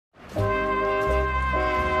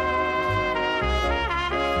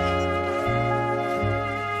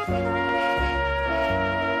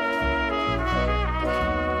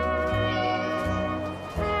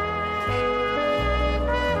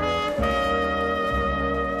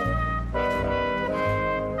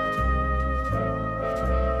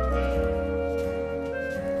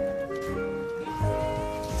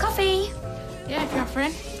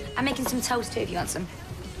Catherine? I'm making some toast too if you want some.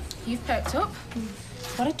 You've perked up.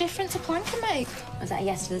 What a difference a plan can make. Was that a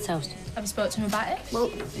yes to the toast? Have you spoke to him about it? Well,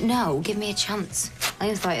 no, give me a chance. I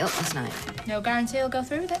even thought it up last night. No guarantee he'll go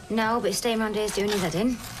through with it? No, but staying around here is doing his head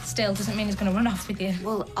in. Still doesn't mean he's going to run off with you.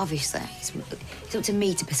 Well, obviously. It's up to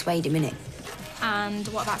me to persuade him, innit? And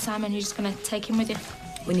what about Simon? You're just going to take him with you?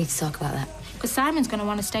 We need to talk about that. Because Simon's going to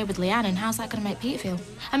want to stay with Leanne, and how's that going to make Peter feel?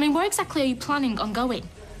 I mean, where exactly are you planning on going?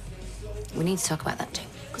 We need to talk about that too.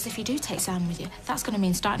 Because if you do take Simon with you, that's going to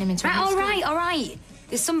mean starting him into Right, all right.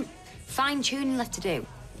 There's some fine-tuning left to do.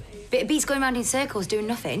 Bit of beats going around in circles doing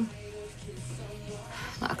nothing.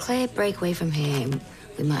 Like a clear breakaway from here,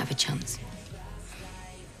 we might have a chance.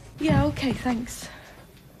 Yeah, OK, thanks.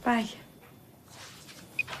 Bye.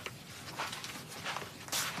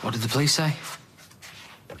 What did the police say?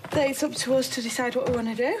 That it's up to us to decide what we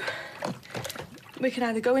want to do. We can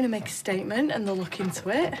either go in and make a statement and they'll look into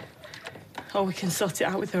it, or we can sort it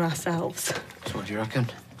out with her ourselves. So what do you reckon?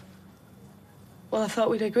 Well, I thought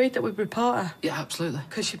we'd agreed that we'd report her. Yeah, absolutely.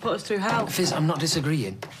 Because she put us through hell. Fizz, I'm not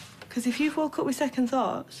disagreeing. Because if you've woke up with second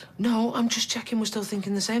thoughts... No, I'm just checking we're still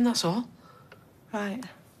thinking the same, that's all. Right.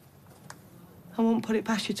 I won't put it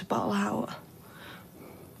past you to bottle out.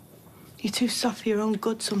 You're too soft for your own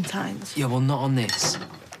good sometimes. Yeah, well, not on this.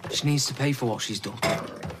 She needs to pay for what she's done.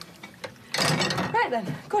 Right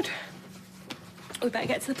then, good. We better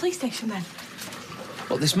get to the police station then.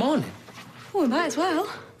 What, this morning? Well, we might as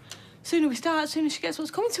well. Sooner we start, sooner she gets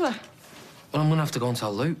what's coming to her. Well, I'm gonna have to go and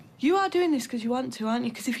tell Luke. You are doing this because you want to, aren't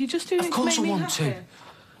you? Because if you're just doing it to make me happy... Of course I want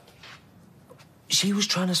to. She was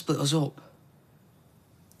trying to split us up.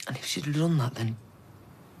 And if she'd have done that, then...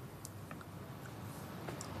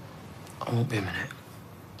 I won't be a minute.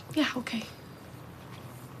 Yeah, OK.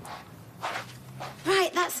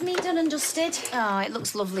 Right, that's me done and dusted. Oh, it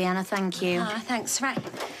looks lovely, Anna, thank you. Ah, thanks. Right.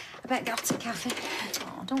 I better get off to the cafe.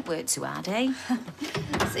 Oh, don't work too hard, eh?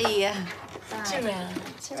 See ya. Ta-ra.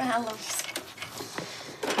 Ta-ra, loves.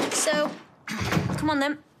 So, come on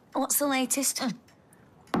then. What's the latest?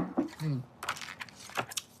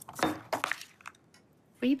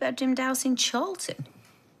 Three-bedroomed house in Chorlton?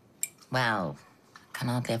 Well, I can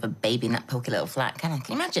hardly have a baby in that poky little flat, can I?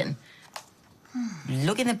 Can you imagine?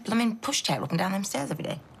 Lugging the blooming pushchair up and down them stairs every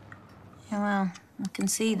day. Yeah, well, I can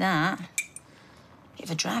see that. Bit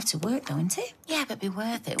of a drive to work, though, isn't it? Yeah, but it'd be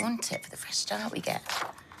worth it, wouldn't it, for the fresh start we get?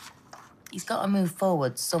 He's got to move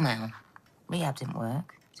forward somehow. Rehab didn't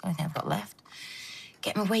work. It's the only thing I've got left.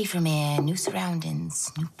 Get him away from here, new surroundings,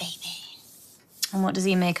 new baby. And what does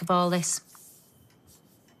he make of all this?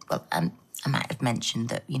 Well, I might have mentioned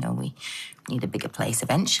that, you know, we need a bigger place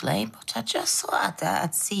eventually, but I just thought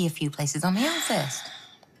I'd see a few places on my own first.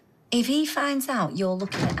 If he finds out you're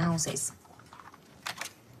looking at houses...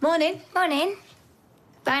 Morning. Morning.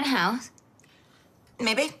 Buying a house?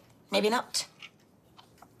 Maybe, maybe not.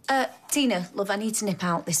 Tina, love, I need to nip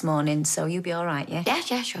out this morning, so you'll be all right, yeah?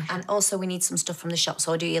 Yeah, sure. And also, we need some stuff from the shop,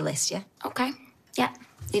 so I'll do your list, yeah? OK. Yeah,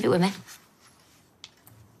 leave it with me.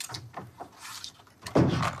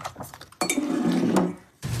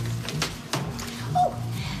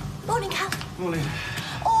 Morning, Cal. Morning.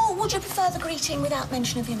 Or would you prefer the greeting without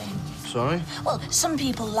mention of your name? Sorry? Well, some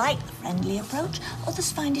people like the friendly approach,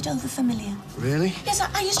 others find it overfamiliar. Really? Yes,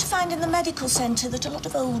 I used to find in the medical centre that a lot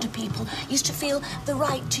of older people used to feel the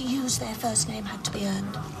right to use their first name had to be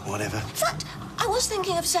earned. Whatever. In fact, I was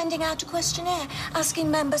thinking of sending out a questionnaire,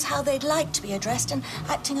 asking members how they'd like to be addressed and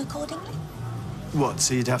acting accordingly. What,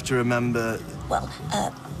 so you'd have to remember... Well,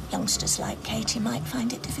 youngsters like Katie might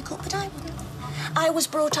find it difficult, but I wouldn't. I was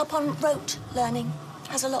brought up on rote learning.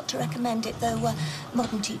 Has a lot to recommend it, though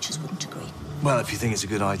modern teachers wouldn't agree. Well, if you think it's a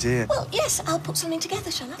good idea... Well, yes, I'll put something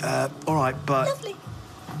together, shall I? All right, but... Lovely.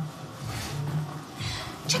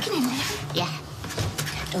 Checking in, dear. Yeah.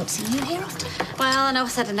 Don't see you here often. Well, I know I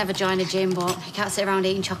said I'd never join a gym, but you can't sit around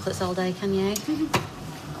eating chocolates all day, can you?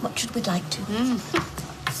 What should we like to?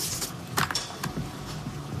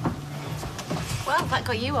 Well, that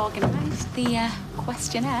got you organised, the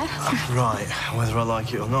questionnaire. Right, whether I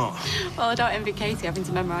like it or not. Well, I don't envy Katie having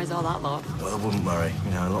to memorise all that lot. Well, I wouldn't worry.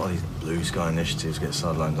 You know, a lot of these blue sky initiatives get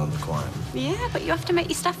sidelined on the quiet. Yeah, but you have to make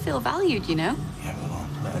your staff feel valued, you know? Yeah, well,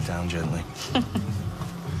 I'll let her down gently.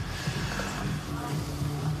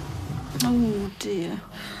 Oh, dear.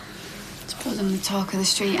 It's put them the talk of the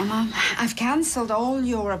street, Emma. I've cancelled all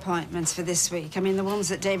your appointments for this week. I mean, the ones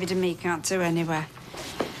that David and me can't do anywhere.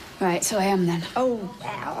 Right, so I am then. Oh,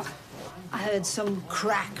 well, I heard some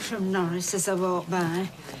crack from Norris as I walked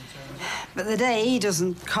by. But the day he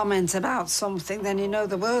doesn't comment about something, then you know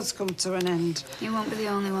the world's come to an end. You won't be the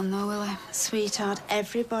only one, though, will he? Sweetheart,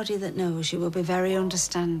 everybody that knows you will be very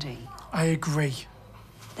understanding. I agree.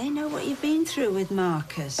 They know what you've been through with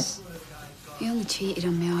Marcus. He only cheated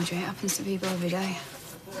on me, Audrey. It happens to people every day.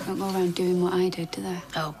 They don't go around doing what I did, do they?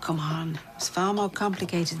 Oh, come on. It's far more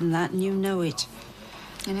complicated than that, and you know it.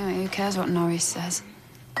 Anyway, who cares what Norris says?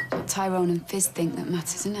 It's what Tyrone and Fizz think that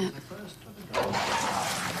matters, isn't it?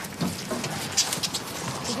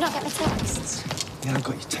 Did you not get my text? Yeah, I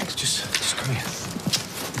got your text. Just come here.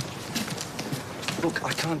 Look,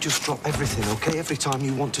 I can't just drop everything, OK? Every time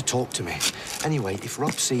you want to talk to me. Anyway, if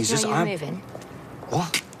Rob sees us, You're moving.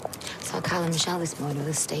 What? So Carl and Michelle this morning with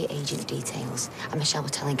estate agent details. And Michelle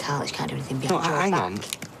was telling Carl that she can't do anything behind your hang back. on.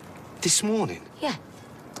 This morning? Yeah.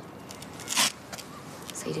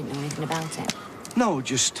 So you didn't know anything about it? No,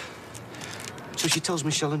 just... So she tells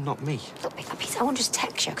Michelle and not me. Look, Peter, I won't just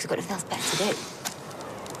text you because I've got nothing else better to do.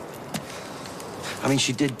 I mean,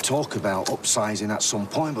 she did talk about upsizing at some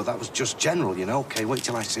point, but that was just general, you know? OK, wait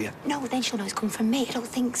till I see her. No, then she'll know it's come from me. I don't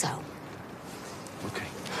think so. OK.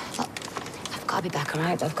 Look, I've got to be back, all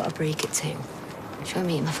right? I've got a break at 2. Shall we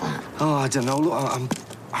meet in my flat? Oh, I don't know. Look,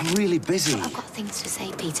 I'm really busy. I've got things to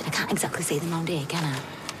say, Peter. I can't exactly say them round here, can I?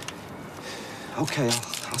 OK,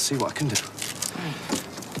 I'll see what I can do. Right.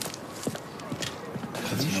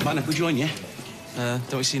 Mind if we join you?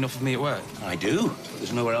 Don't you see enough of me at work? I do.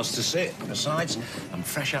 There's nowhere else to sit. Besides, I'm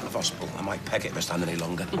fresh out of hospital. I might peg it if I stand any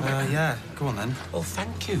longer. Yeah. Go on, then. Well,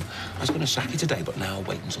 thank you. I was going to sack you today, but now I'll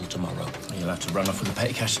wait until tomorrow. You'll have to run off with the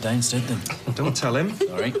petty cash today instead, then. Don't tell him.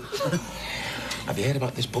 Sorry. Have you heard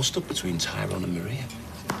about this bust-up between Tyrone and Maria?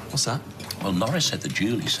 What's that? Well, Norris said that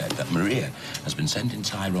Julie said that Maria has been sending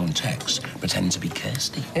Tyrone texts pretending to be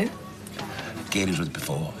Kirsty. Who? Gail was with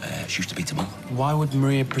before. She used to beat him up. Why would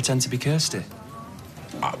Maria pretend to be Kirsty?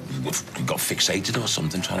 He got fixated or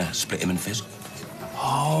something, trying to split him and Fizz.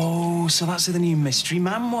 Oh, so that's who the new mystery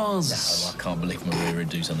man was. No, I can't believe Maria would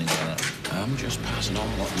do something like that. I'm just passing on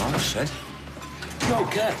what Norris said. Yo,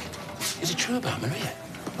 Kirk, is it true about Maria?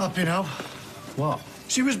 Happy now. What?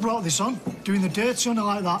 She was brought this on, doing the dirty on her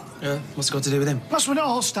like that. Yeah, what's it got to do with him? That's when it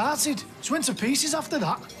all started. She went to pieces after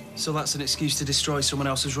that. So that's an excuse to destroy someone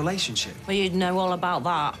else's relationship? Well, you'd know all about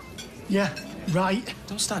that. Yeah, right.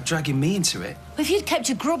 Don't start dragging me into it. If you'd kept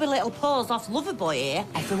your grubby little paws off Loverboy here,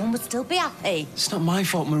 everyone would still be happy. It's not my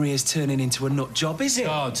fault Maria's turning into a nut job, is it?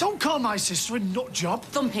 God. Don't call my sister a nut job.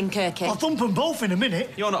 Thumping, Kirky. I'll thump them both in a minute.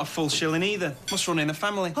 You're not a full shilling either. Must run in the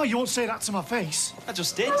family. Oh, you won't say that to my face. I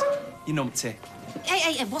just did. You numpty.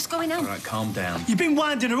 Hey, what's going on? All right, calm down. You've been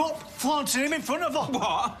winding her up, flaunting him in front of her.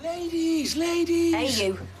 What? Ladies. Hey,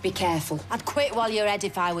 you. Be careful. I'd quit while you're head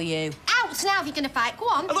if I were you. Out now if you're going to fight. Go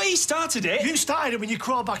on. I thought he started it. You started it when you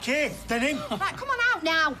crawled back here, then him. Right, come on out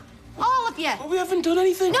now. All of you. Well, we haven't done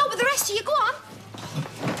anything. No, but the rest of you, go on.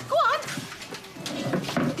 Go on.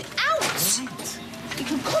 Out. You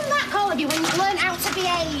can come back, all of you, when you learn how to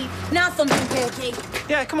behave. Now, Thumping, Kirky.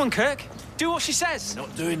 Yeah, come on, Kirk. Do what she says.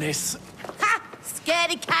 Not doing this. Ha!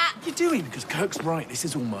 Scaredy cat. What are you doing? Because Kirk's right. This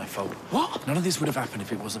is all my fault. What? None of this would have happened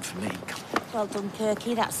if it wasn't for me. Come on. Well done,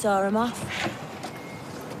 Kirky. That saw him off.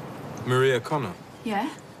 Maria Connor, Yeah?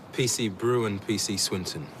 PC Brew and PC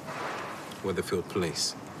Swinton, Weatherfield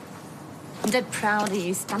Police. I'm dead proud of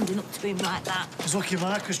you standing up to him like that. I was lucky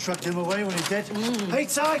Marcus tracked him away when he did. Hey,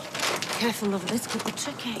 Ty. Careful, love, this could be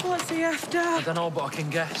tricky. What's he after? I don't know, but I can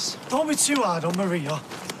guess. Don't be too hard on Maria.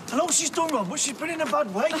 I know she's done wrong, but she's been in a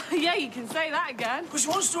bad way. Yeah, you can say that again. But she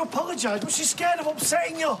wants to apologise, but she's scared of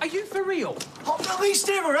upsetting you. Are you for real? Oh, at least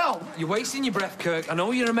hear her out. You're wasting your breath, Kirk. I know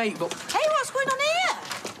you're a mate, but... Hey, what's going on here?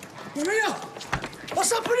 Maria,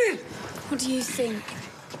 what's happening? What do you think?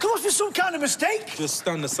 There must be some kind of mistake. Just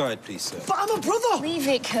stand aside, please, sir. But I'm a brother. Leave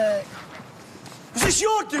it, Kurt. Was this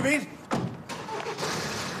your doing?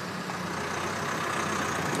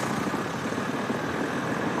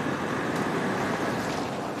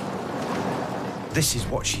 This is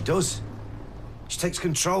what she does. She takes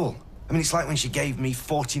control. I mean, it's like when she gave me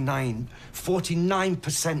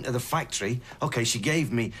 49% of the factory. OK, she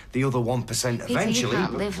gave me the other 1% Peter, eventually. you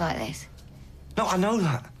can't live like this. No, I know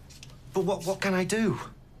that. But what can I do?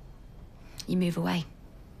 You move away.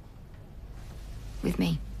 With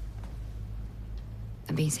me.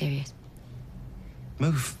 I'm being serious.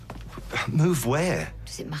 Move? Move where?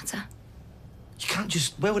 Does it matter? You can't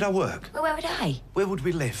just... Where would I work? Well, where would I? Where would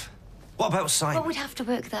we live? What about Simon? Well, we'd have to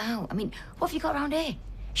work that out. I mean, what have you got around here?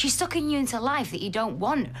 She's sucking you into life that you don't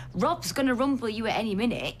want. Rob's gonna rumble you at any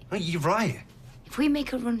minute. You're right. If we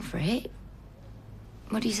make a run for it,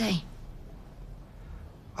 what do you say?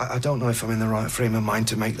 I don't know if I'm in the right frame of mind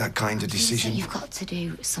to make that kind of decision. You've got to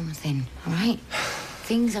do something, all right?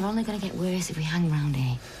 Things are only gonna get worse if we hang around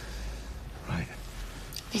here. Right.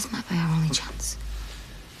 This might be our only chance.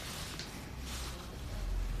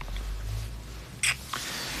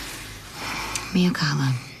 Me or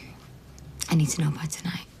Carla? I need to know by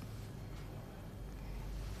tonight.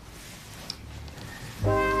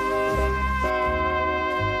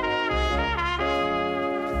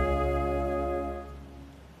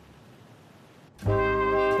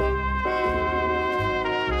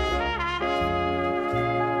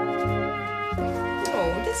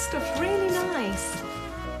 Oh, this stuff's really nice.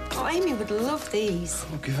 Oh, Amy would love these.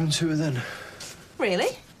 I'll give them to her then.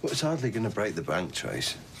 Really? Well, it's hardly going to break the bank,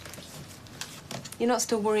 Trace. You're not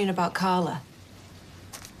still worrying about Carla?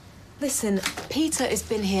 Listen, Peter has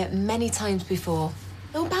been here many times before.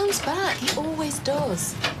 He'll bounce back. He always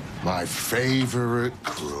does. My favourite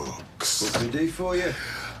crooks. What can I do for you?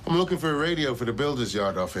 I'm looking for a radio for the builder's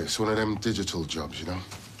yard office. One of them digital jobs, you know?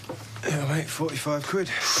 Yeah, mate, 45 quid.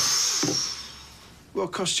 Well,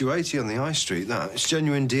 it cost you 80 on the high street, that. It's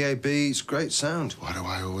genuine DAB, it's great sound. Why do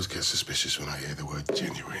I always get suspicious when I hear the word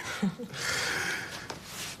genuine?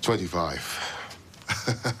 25.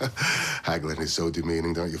 Haggling is so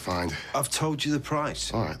demeaning, don't you find? I've told you the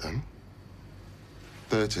price. All right, then.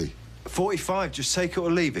 30. 45, just take it or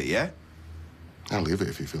leave it, yeah? I'll leave it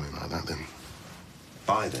if you're feeling like that, then.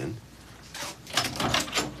 Bye, then.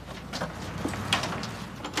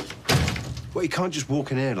 Well, you can't just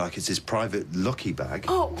walk in here like it's his private lucky bag.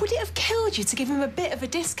 Oh, would it have killed you to give him a bit of a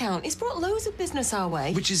discount? He's brought loads of business our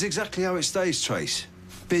way. Which is exactly how it stays, Trace.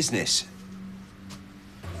 Business.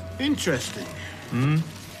 Interesting.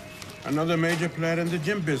 Another major player in the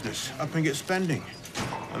gym business, upping its spending.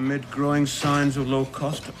 Amid growing signs of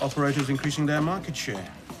low-cost operators increasing their market share.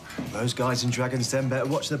 Those guys in Dragon's Den better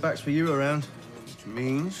watch their backs for you around. Which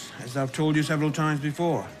means, as I've told you several times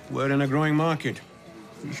before, we're in a growing market.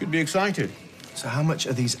 You should be excited. So how much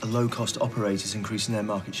are these low-cost operators increasing their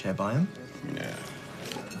market share by them? Yeah.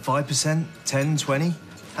 5%? 10, 20?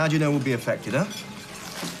 How do you know we'll be affected, huh?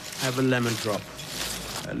 Have a lemon drop.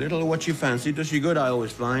 A little of what you fancy does you good, I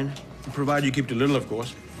always find. Provided you keep it a little, of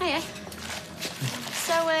course. Hiya.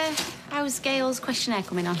 So, how's Gail's questionnaire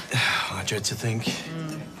coming on? I dread to think.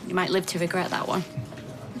 You might live to regret that one.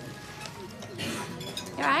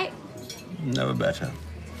 You all right? Never better.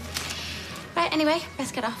 Right, anyway,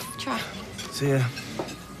 best get off. Try. See ya.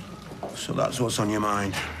 So that's what's on your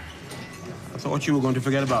mind. I thought you were going to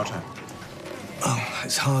forget about her. Oh,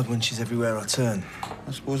 it's hard when she's everywhere I turn.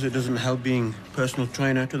 I suppose it doesn't help being personal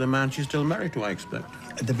trainer to the man she's still married to, I expect.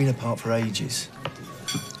 They've been apart for ages.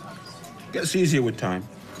 Gets easier with time.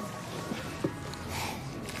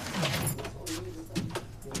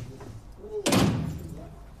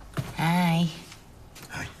 Hi.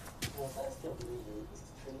 Hi.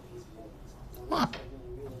 What?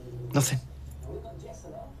 Nothing.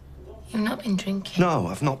 You've not been drinking? No,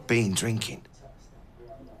 I've not been drinking.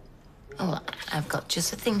 Oh, I've got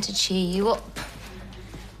just a thing to cheer you up.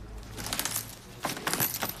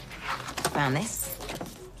 Found this.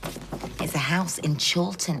 It's a house in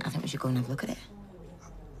Chorlton. I think we should go and have a look at it.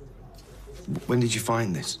 When did you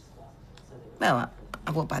find this? Well,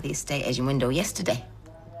 I walked by the estate agent window yesterday.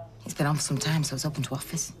 It's been on for some time, so it's open to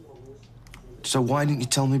offers. So why didn't you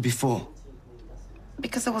tell me before?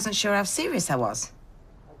 Because I wasn't sure how serious I was.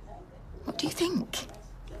 What do you think?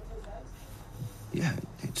 Yeah,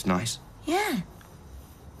 it's nice. Yeah.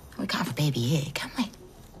 We can't have a baby here, can we?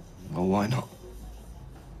 Well, why not?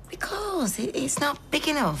 Because it's not big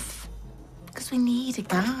enough. Because we need a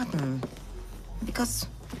garden. Because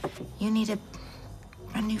you need a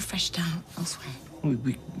brand new fresh start elsewhere.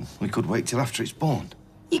 We could wait till after it's born.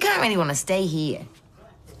 You can't really want to stay here.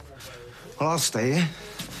 Well, I'll stay here.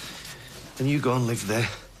 And you go and live there.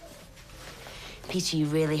 Peter, you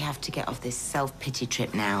really have to get off this self-pity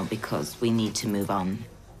trip now because we need to move on.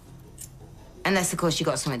 Unless, of course, you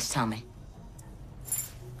got something to tell me.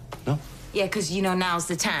 No. Yeah, because, you know, now's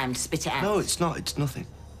the time to spit it out. No, it's not. It's nothing.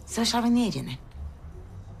 So shall I ring the agent, then?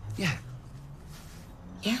 Yeah.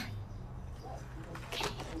 Yeah? Okay.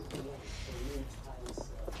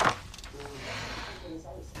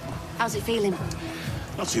 How's it feeling?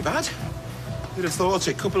 Not too bad. Who'd have thought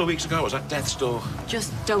it? A couple of weeks ago, I was at death's door.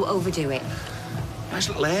 Just don't overdo it. Nice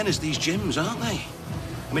little areas, these gyms, aren't they?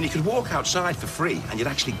 I mean, you could walk outside for free and you'd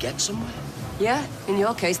actually get somewhere. Yeah, in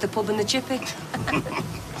your case, the pub and the chippy.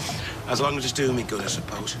 As long as it's doing me good, I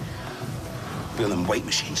suppose. Building them weight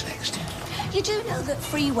machines next. You do know that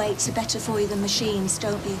free weights are better for you than machines,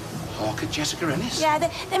 don't you? Hawk and Jessica Ennis. Yeah,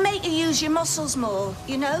 they make you use your muscles more,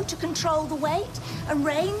 you know, to control the weight and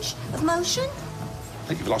range of motion. I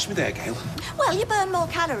think you've lost me there, Gail. Well, you burn more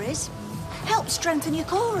calories. Helps strengthen your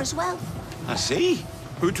core as well. I see.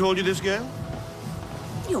 Who told you this, Gail?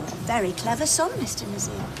 You're a very clever son, Mr.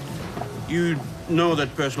 Nazir. You know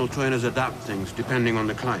that personal trainers adapt things depending on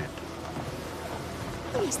the client.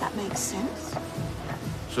 Yes, that makes sense.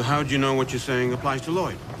 So how do you know what you're saying applies to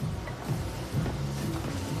Lloyd?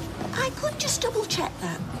 I could just double-check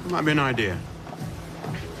that. Might be an idea.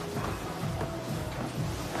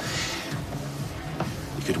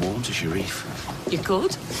 You could warn to Sharif. You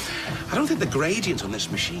could? I don't think the gradient on this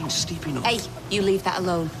machine's steep enough. Hey, you leave that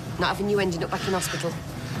alone. Not having you ending up back in hospital.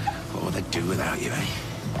 What would they do without you, eh?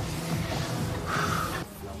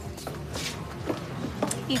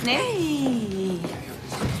 Evening. Hey.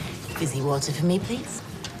 Fizzy water for me, please.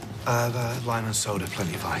 Lime and soda,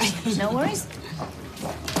 plenty of ice. No worries.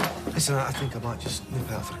 Listen, I think I might just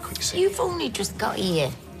nip out for a quick sip. You've only just got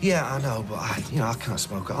here. Yeah, I know, but I can't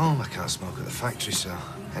smoke at home. I can't smoke at the factory, so...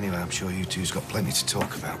 Anyway, I'm sure you two's got plenty to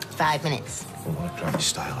talk about. 5 minutes. I want to grab your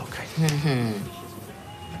style, OK? Mm-hmm.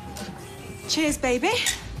 Cheers, baby.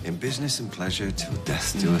 In business and pleasure, till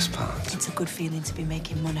death do us part. It's a good feeling to be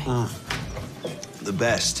making money. The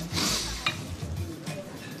best.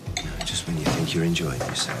 Just when you think you're enjoying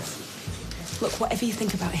yourself. Look, whatever you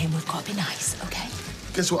think about him, we've got to be nice, OK?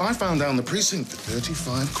 Guess what I found down the precinct?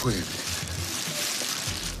 35 quid.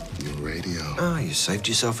 Your radio. Ah, you saved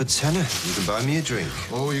yourself a tenner. You can buy me a drink.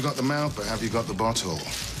 Oh, you got the mouth, but have you got the bottle?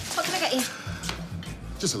 What can I get you?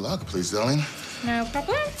 Just a lager, please, darling. No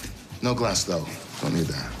problem. No glass, though. Don't need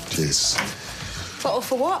that. Cheers. Bottle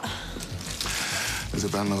for what? There's a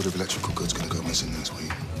van load of electrical goods gonna go missing next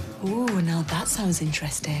week. Ooh, now that sounds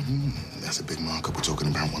interesting. That's a big markup we're talking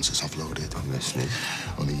about once it's offloaded. I'm listening.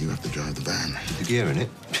 Only you have to drive the van. With the gear in it?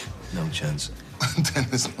 No chance. Then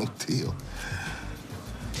there's no deal.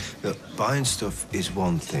 Look, buying stuff is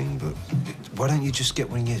one thing, but why don't you just get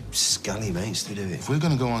one of your scally mates to do it? If we're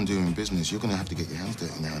gonna go on doing business, you're gonna have to get your hands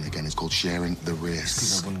dirty now and again. It's called sharing the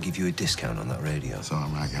risks. I wouldn't give you a discount on that radio. It's all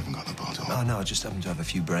right, you haven't got the bottle. Oh, no, I just happen to have a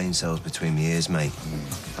few brain cells between my ears, mate.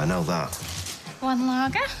 I know that. One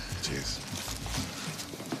lager. Cheers.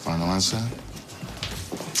 Final answer?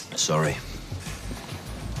 Sorry.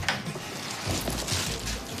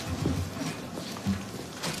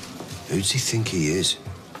 Who does he think he is?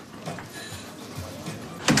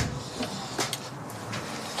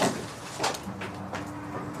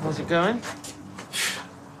 How's it going?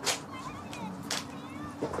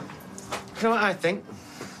 You know what I think?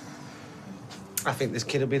 I think this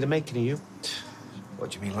kid will be the making of you.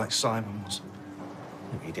 What do you mean, like Simon was?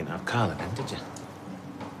 You didn't have Carla then, did you?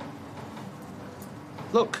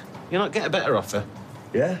 Look, you'll not get a better offer.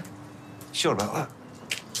 Yeah? Sure about that?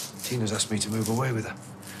 Tina's asked me to move away with her.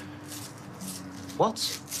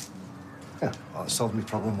 What? Yeah, well, that solved my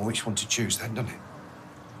problem with which one to choose then, doesn't it?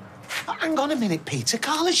 Oh, hang on a minute, Peter.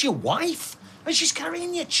 Carla's your wife, and she's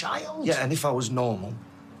carrying your child. Yeah, and if I was normal,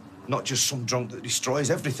 not just some drunk that destroys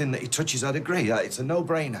everything that he touches, I'd agree. It's a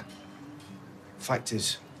no-brainer. Fact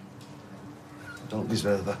is, I don't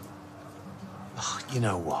deserve her. Oh, you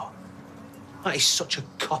know what? That is such a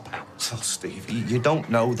cop-out. Oh, Steve, you don't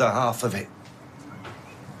know the half of it.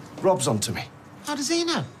 Rob's onto me. How does he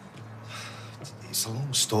know? It's a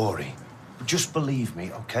long story. Just believe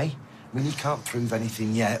me, OK? I mean, he can't prove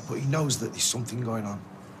anything yet, but he knows that there's something going on.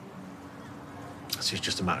 So it's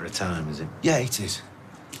just a matter of time, is it? Yeah, it is.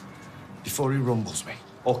 Before he rumbles me,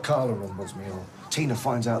 or Carla rumbles me, or Tina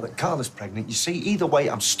finds out that Carla's pregnant. You see, either way,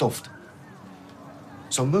 I'm stuffed.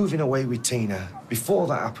 So moving away with Tina, before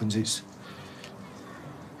that happens,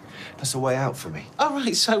 that's a way out for me. All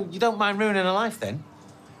right, so you don't mind ruining her life, then?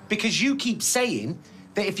 Because you keep saying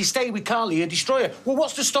that if you stay with Carla, you destroy her. Well,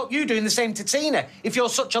 what's to stop you doing the same to Tina if you're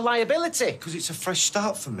such a liability? Because it's a fresh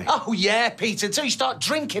start for me. Oh, yeah, Peter, until you start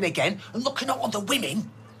drinking again and looking at other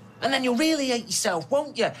women, and then you'll really hate yourself,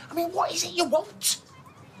 won't you? I mean, what is it you want?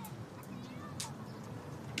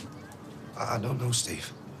 I don't know,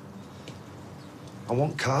 Steve. I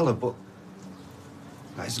want Carla, but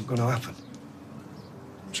that isn't going to happen.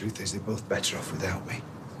 Truth is, they're both better off without me.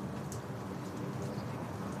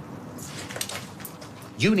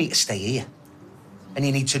 You need to stay here, and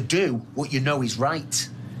you need to do what you know is right.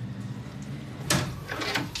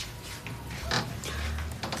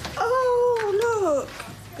 Oh, look.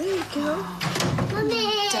 There you go.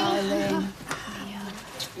 Mummy! Darling.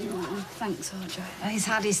 Oh, thanks, Audrey. He's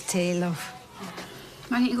had his tea, love.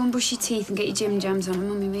 Why don't you go and brush your teeth and get your gym jams on and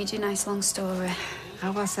Mummy read you a nice long story?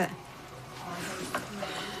 How was it?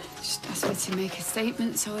 Just asked me to make a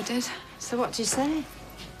statement, so I did. So what did you say?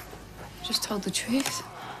 Just told the truth.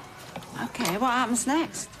 OK, what happens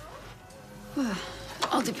next? Well,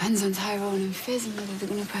 it all depends on Tyrone and Fizz and whether they're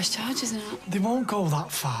going to press charges or not. They won't go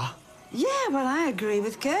that far. Yeah, well, I agree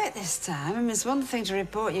with Kurt this time. I mean, it's one thing to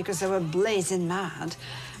report you because they were blazing mad,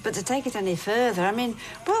 but to take it any further, I mean,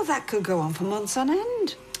 well, that could go on for months on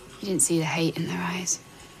end. You didn't see the hate in their eyes.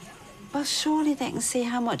 Well, surely they can see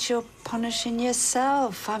how much you're punishing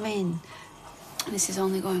yourself. I mean... This is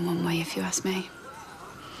only going one way, if you ask me.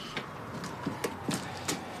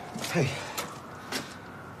 Hey.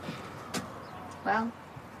 Well?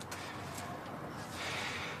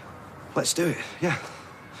 Let's do it, yeah.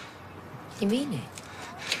 You mean it?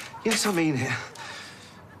 Yes, I mean it.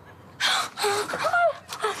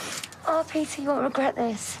 Oh, Peter, you won't regret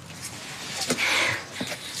this.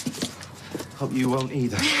 Hope you won't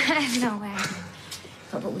either. No way.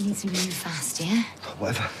 But we need to move fast, yeah?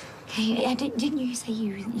 Whatever. Okay, didn't you say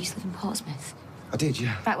you used to live in Portsmouth? I did,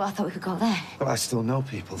 yeah. Right, well, I thought we could go there. But I still know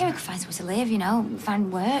people. Yeah, we could find somewhere to live, you know,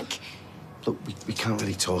 find work. Look, we can't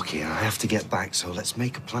really talk here. I have to get back, so let's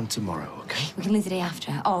make a plan tomorrow, okay? We can leave the day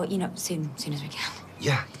after. Or, you know, soon as we can.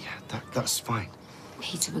 Yeah, that's fine.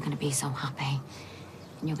 Peter, we're going to be so happy.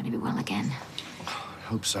 And you're going to be well again. I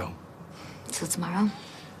hope so. Till tomorrow.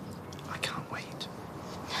 I can't wait.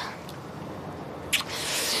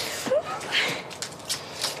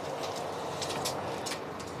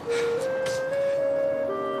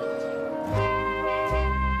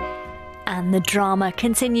 And the drama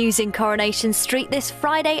continues in Coronation Street this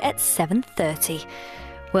Friday at 7:30.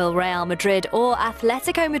 Will Real Madrid or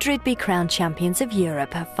Atletico Madrid be crowned champions of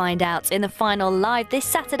Europe? Find out in the final live this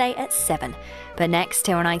Saturday at 7. But next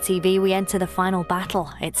here on ITV we enter the final battle.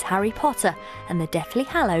 It's Harry Potter and the Deathly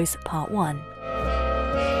Hallows Part 1.